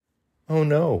Oh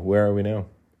no, where are we now?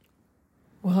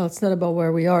 Well, it's not about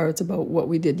where we are. It's about what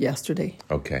we did yesterday.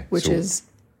 Okay. Which is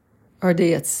our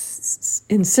day in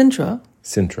Sintra.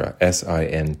 Sintra,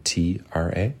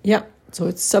 Sintra. Yeah. So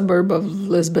it's a suburb of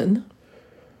Lisbon.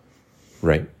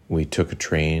 Right. We took a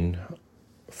train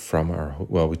from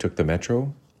we took the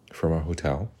metro from our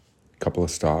hotel, a couple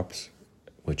of stops,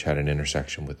 which had an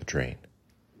intersection with the train.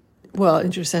 Well,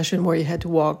 intersection where you had to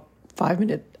walk 5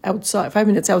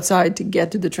 minutes outside to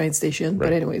get to the train station. Right.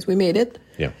 But anyways, we made it.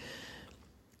 Yeah.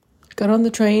 Got on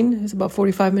the train. It's about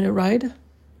 45-minute ride.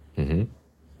 Mm-hmm.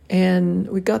 And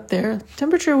we got there.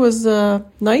 Temperature was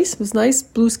nice. It was nice.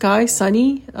 Blue sky,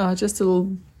 sunny. Just a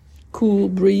little cool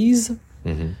breeze.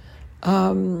 Mm-hmm.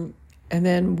 And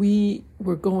then we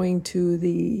were going to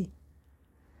the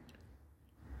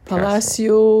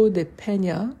Palacio de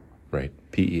Peña. Right.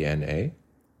 Pena.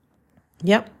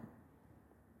 Yep.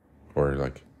 Or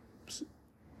like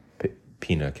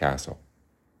Pina Castle.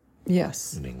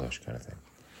 Yes. In English kind of thing.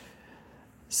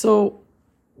 So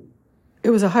it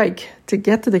was a hike. To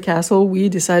get to the castle, we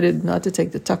decided not to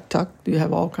take the tuk-tuk. You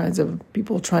have all kinds of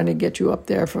people trying to get you up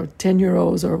there for 10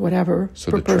 euros or whatever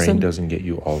so per the person. Train doesn't get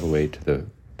you all the way to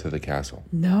the castle?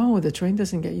 No, the train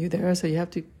doesn't get you there. So you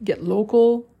have to get a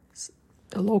local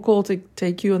to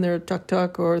take you on their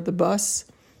tuk-tuk or the bus.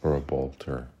 Or a Bolt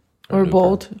or a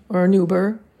Bolt or an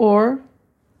Uber. Or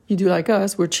you do like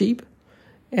us, we're cheap.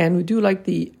 And we do like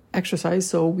the exercise,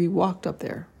 so we walked up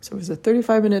there. So it was a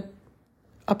 35-minute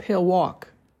uphill walk.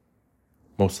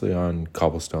 Mostly on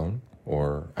cobblestone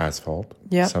or asphalt.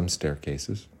 Yep. Some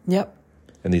staircases. Yep.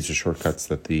 And these are shortcuts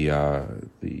that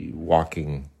the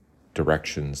walking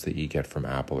directions that you get from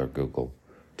Apple or Google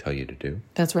tell you to do.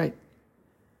 That's right.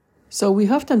 So we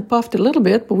huffed and puffed a little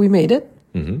bit, but we made it.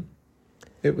 Mm-hmm.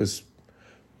 It was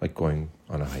like going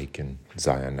on a hike in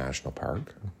Zion National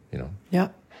Park, Yeah.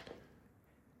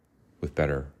 With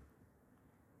better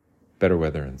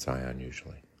weather in Zion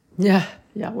usually. Yeah,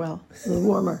 well, a little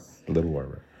warmer. A little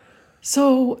warmer.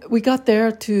 So we got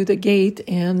there to the gate,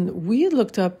 and we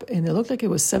looked up, and it looked like it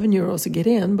was 7 euros to get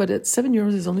in, but it's 7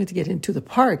 euros is only to get into the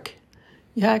park.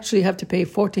 You actually have to pay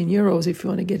 14 euros if you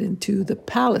want to get into the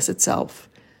palace itself.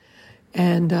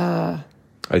 And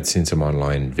I'd seen some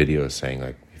online videos saying,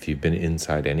 like, if you've been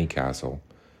inside any castle,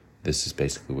 this is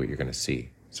basically what you're going to see.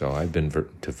 So I've been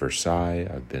to Versailles.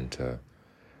 I've been to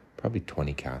probably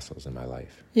 20 castles in my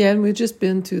life. Yeah, and we've just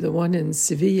been to the one in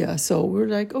Sevilla. So we're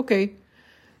like, okay,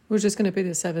 we're just going to pay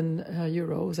the 7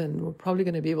 euros, and we're probably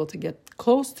going to be able to get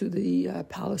close to the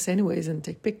palace anyways and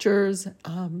take pictures.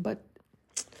 But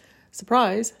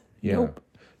surprise, yeah. Nope.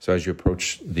 So as you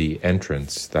approach the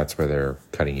entrance, that's where they're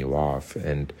cutting you off.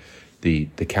 And the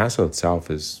castle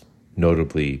itself is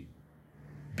notably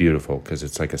beautiful because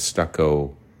it's like a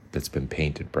stucco that's been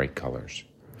painted bright colors.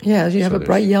 Yeah, you have a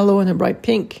bright yellow and a bright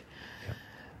pink.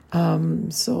 Yeah.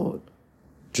 So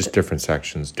just different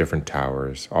sections, different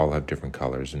towers, all have different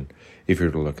colors. And if you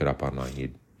were to look it up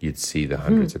online, you'd see the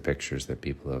hundreds of pictures that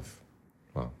people have,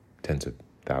 well, tens of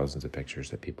thousands of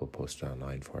pictures that people posted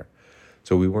online for it.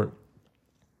 So we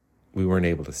weren't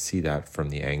able to see that from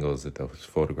the angles that those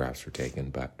photographs were taken,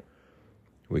 but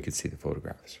we could see the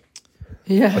photographs.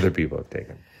 Yeah. Other people have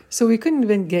taken. So we couldn't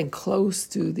even get close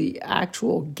to the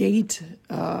actual gate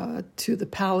to the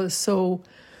palace. So,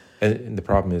 and the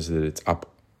problem is that it's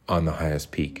up on the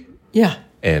highest peak. Yeah.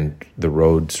 And the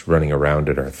roads running around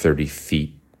it are 30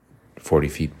 feet, 40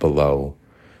 feet below,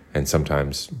 and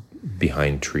sometimes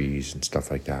behind trees and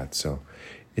stuff like that. So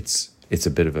it's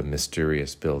a bit of a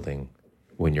mysterious building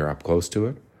when you're up close to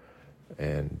it.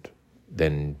 And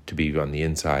then to be on the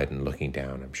inside and looking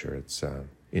down, I'm sure it's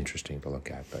interesting to look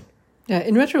at. But yeah,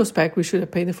 in retrospect, we should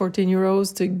have paid the 14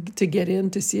 euros to get in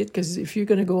to see it, because if you're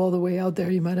going to go all the way out there,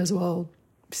 you might as well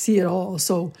see it all.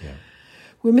 So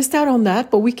we missed out on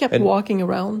that, but we kept walking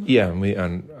around. Yeah,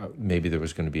 and maybe there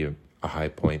was going to be a high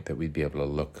point that we'd be able to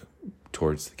look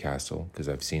towards the castle, because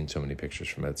I've seen so many pictures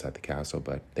from outside the castle,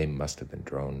 but they must have been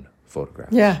drone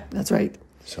photographs. Yeah, that's right.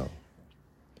 So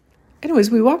anyways,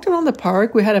 we walked around the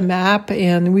park. We had a map,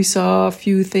 and we saw a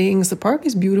few things. The park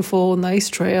is beautiful, nice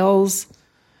trails.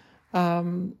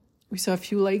 We saw a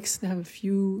few lakes. They have a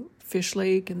few fish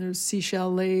lake, and there's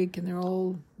Seashell Lake, and they're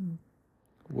all...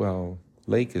 Well,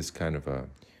 lake is kind of a...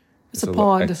 It's a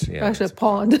pond. Actually, a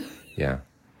pond. Yeah.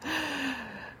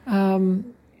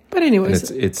 But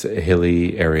anyways... And it's a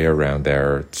hilly area around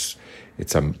there.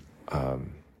 It's a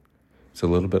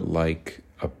little bit like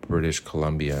a British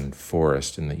Columbian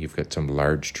forest in that you've got some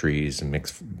large trees and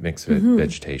mixed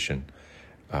vegetation,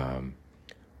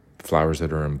 flowers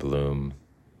that are in bloom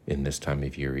in this time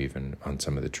of year, even on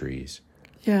some of the trees.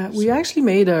 Yeah, we actually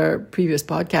made our previous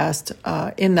podcast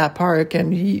in that park, and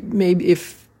maybe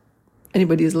if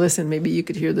anybody's listened, maybe you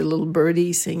could hear the little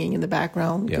birdie singing in the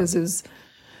background because it was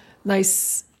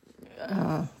nice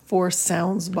forest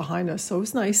sounds behind us, so it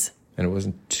was nice. And it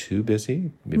wasn't too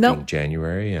busy. Being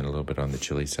January and a little bit on the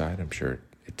chilly side, I'm sure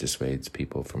it dissuades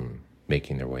people from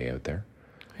making their way out there.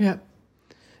 Yeah.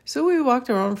 So we walked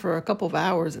around for a couple of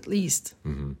hours at least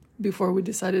before we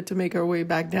decided to make our way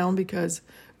back down because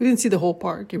we didn't see the whole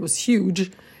park. It was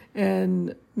huge,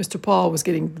 and Mr. Paul was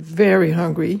getting very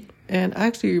hungry, and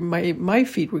actually my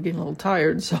feet were getting a little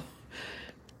tired. So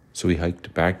we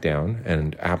hiked back down,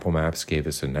 and Apple Maps gave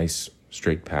us a nice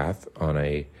straight path on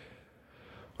a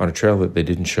trail that they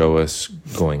didn't show us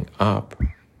going up,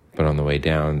 but on the way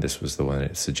down, this was the one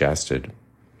it suggested.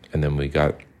 And then we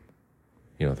got,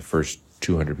 the first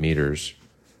 200 meters,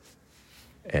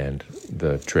 and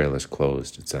the trail is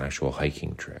closed. It's an actual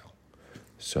hiking trail.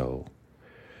 So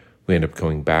we ended up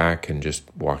going back and just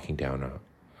walking down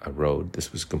a road.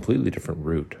 This was a completely different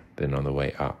route than on the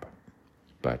way up,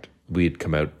 but we had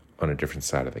come out on a different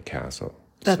side of the castle.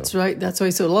 That's right. That's why.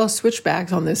 So a lot of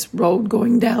switchbacks on this road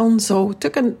going down. So it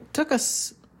took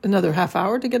us another half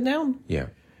hour to get down. Yeah,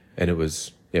 and it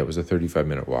was a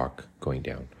 35-minute walk going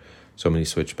down. So many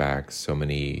switchbacks, so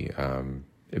many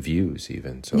views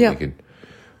even. So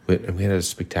we had a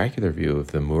spectacular view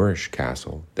of the Moorish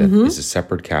castle that is a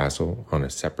separate castle on a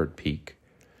separate peak,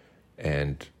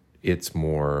 and it's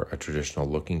more a traditional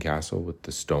looking castle with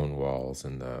the stone walls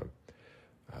and the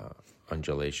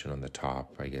undulation on the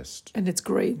top, I guess. And it's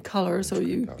gray in color, so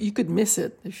you could miss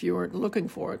it if you weren't looking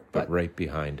for it. But right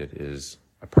behind it is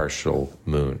a partial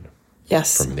moon.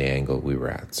 Yes. From the angle we were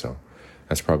at. So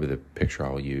that's probably the picture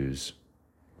I'll use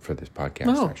for this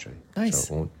podcast, actually. Nice.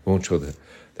 So it won't show the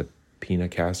Pina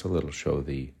Castle. It'll show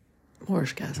the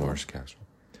Moorish Castle.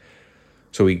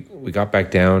 So we got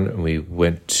back down and we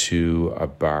went to a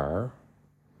bar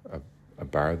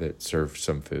that served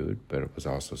some food, but it was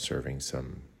also serving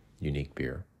some unique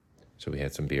beer. So we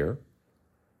had some beer,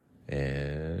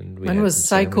 and mine was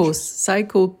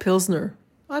Psycho Pilsner.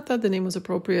 I thought the name was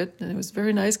appropriate, and it was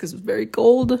very nice because it was very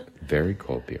cold. Very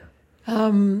cold beer.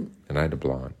 And I had a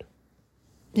blonde.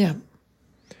 Yeah.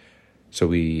 So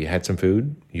we had some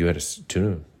food. You had a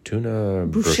tuna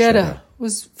bruschetta. It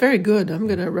was very good. I'm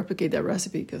going to replicate that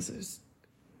recipe because it was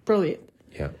brilliant.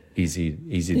 Yeah, easy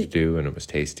to do, and it was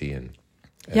tasty. And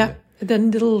and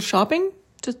then did a little shopping.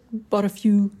 Just bought a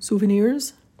few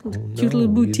souvenirs, cute little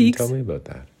boutiques. You didn't tell me about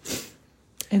that.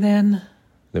 And then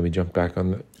we jumped back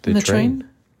on the train.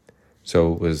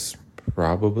 So it was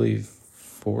probably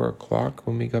 4:00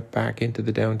 when we got back into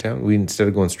the downtown. We, instead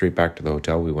of going straight back to the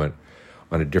hotel, we went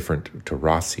on to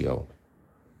Rossio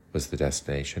was the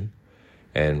destination.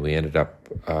 And we ended up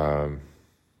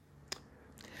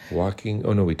walking.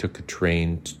 Oh, no, we took a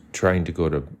train trying to go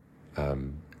to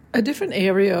a different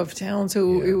area of town. So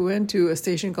we went to a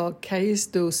station called Cais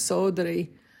do Sodre.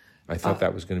 I thought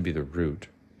that was going to be the route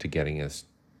to getting us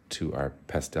to our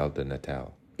Pastel de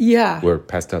Natal. Yeah. We're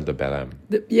Pastel de Belém.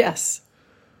 Yes.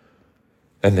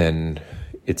 And then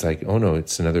it's like, oh no,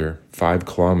 it's another 5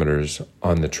 kilometers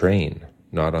on the train,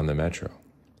 not on the metro.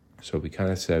 So we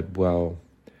kind of said, well,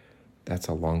 that's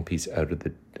a long piece out of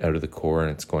the core,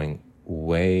 and it's going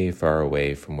way far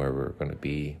away from where we're going to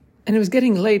be. And it was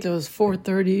getting late. It was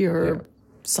 4:30 or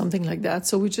something like that.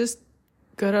 So we just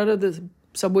got out of the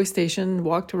subway station,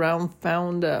 walked around,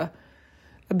 found a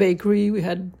bakery. We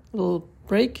had a little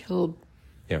break, a little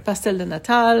pastel de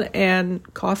Natal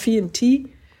and coffee and tea.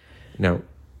 Now,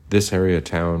 this area of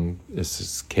town,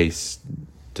 is Cais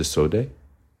de Sodre?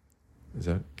 Is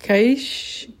that?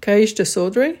 Cais de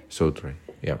Sodre? Sodre,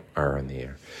 yeah, R on the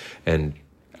air. And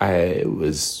I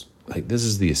was like, this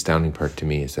is the astounding part to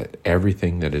me, is that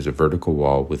everything that is a vertical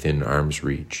wall within arm's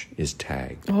reach is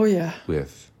tagged. Oh, yeah.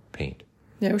 With paint.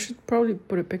 Yeah, we should probably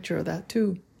put a picture of that,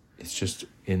 too. It's just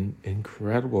an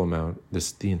incredible amount.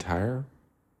 The entire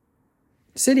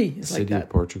city is like that. Of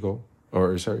Portugal,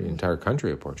 entire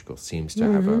country of Portugal seems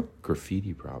to have a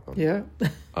graffiti problem. Yeah.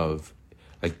 Of,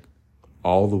 like,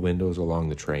 all the windows along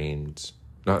the trains.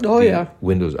 Not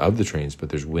windows of the trains, but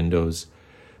there's windows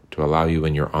to allow you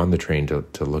when you're on the train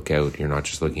to look out. You're not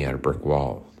just looking at a brick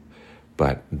wall.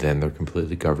 But then they're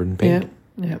completely covered in paint.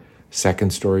 Yeah.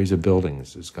 Second stories of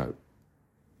buildings has got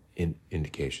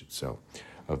indications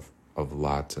of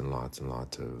lots and lots and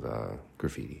lots of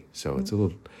graffiti. So it's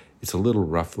a little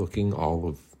rough looking, all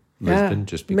of Lisbon,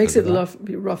 just because makes it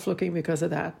rough looking because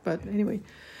of that. But anyway,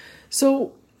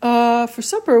 so for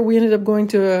supper we ended up going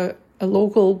to a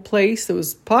local place that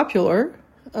was popular.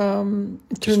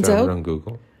 It turns out on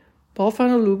Google. Paul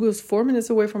Lugo is 4 minutes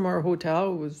away from our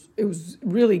hotel. It was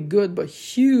really good, but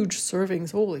huge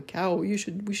servings. Holy cow! We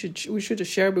should have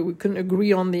shared, but we couldn't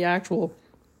agree on the actual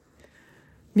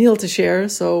meal to share.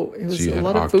 So it was a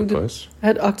lot of food. I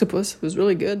had octopus. It was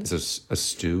really good. It's a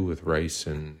stew with rice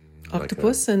and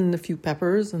octopus and a few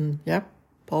peppers, and yeah.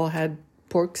 Paul had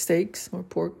pork steaks or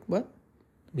pork what?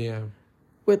 Yeah,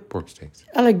 with pork steaks.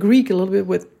 I like Greek a little bit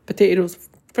with potatoes,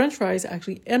 French fries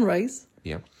actually, and rice.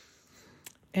 Yeah.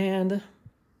 And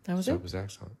that was it. It was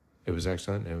excellent. It was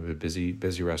excellent. It was a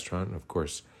busy restaurant. And of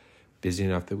course, busy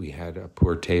enough that we had a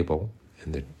poor table.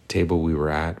 And the table we were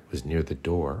at was near the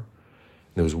door.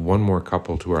 And there was one more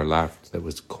couple to our left that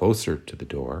was closer to the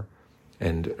door.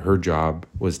 And her job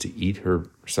was to eat her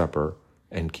supper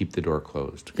and keep the door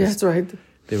closed. Yeah, that's right.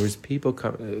 There was people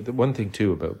coming. The one thing,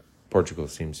 too, about Portugal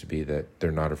seems to be that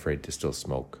they're not afraid to still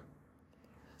smoke.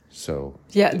 So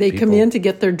yeah, they come in to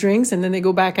get their drinks and then they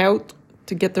go back out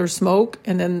to get their smoke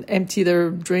and then empty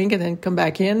their drink and then come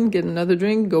back in, get another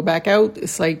drink, go back out.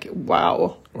 It's like,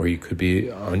 wow. Or you could be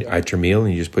at your meal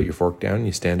and you just put your fork down and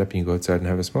you stand up and you go outside and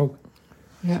have a smoke.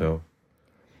 Yeah. So,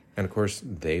 and of course,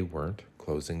 they weren't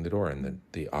closing the door and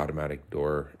the automatic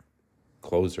door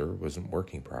closer wasn't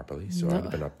working properly. So I'd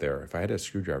have been up there. If I had a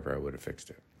screwdriver, I would have fixed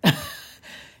it.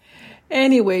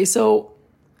 Anyway, so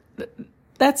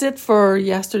that's it for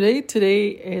yesterday. Today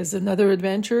is another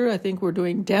adventure. I think we're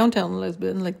doing downtown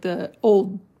Lisbon, like the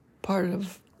old part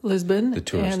of Lisbon. The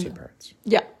touristy parts.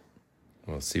 Yeah.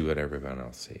 We'll see what everyone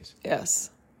else sees.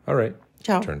 Yes. All right.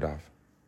 Ciao. Turned off.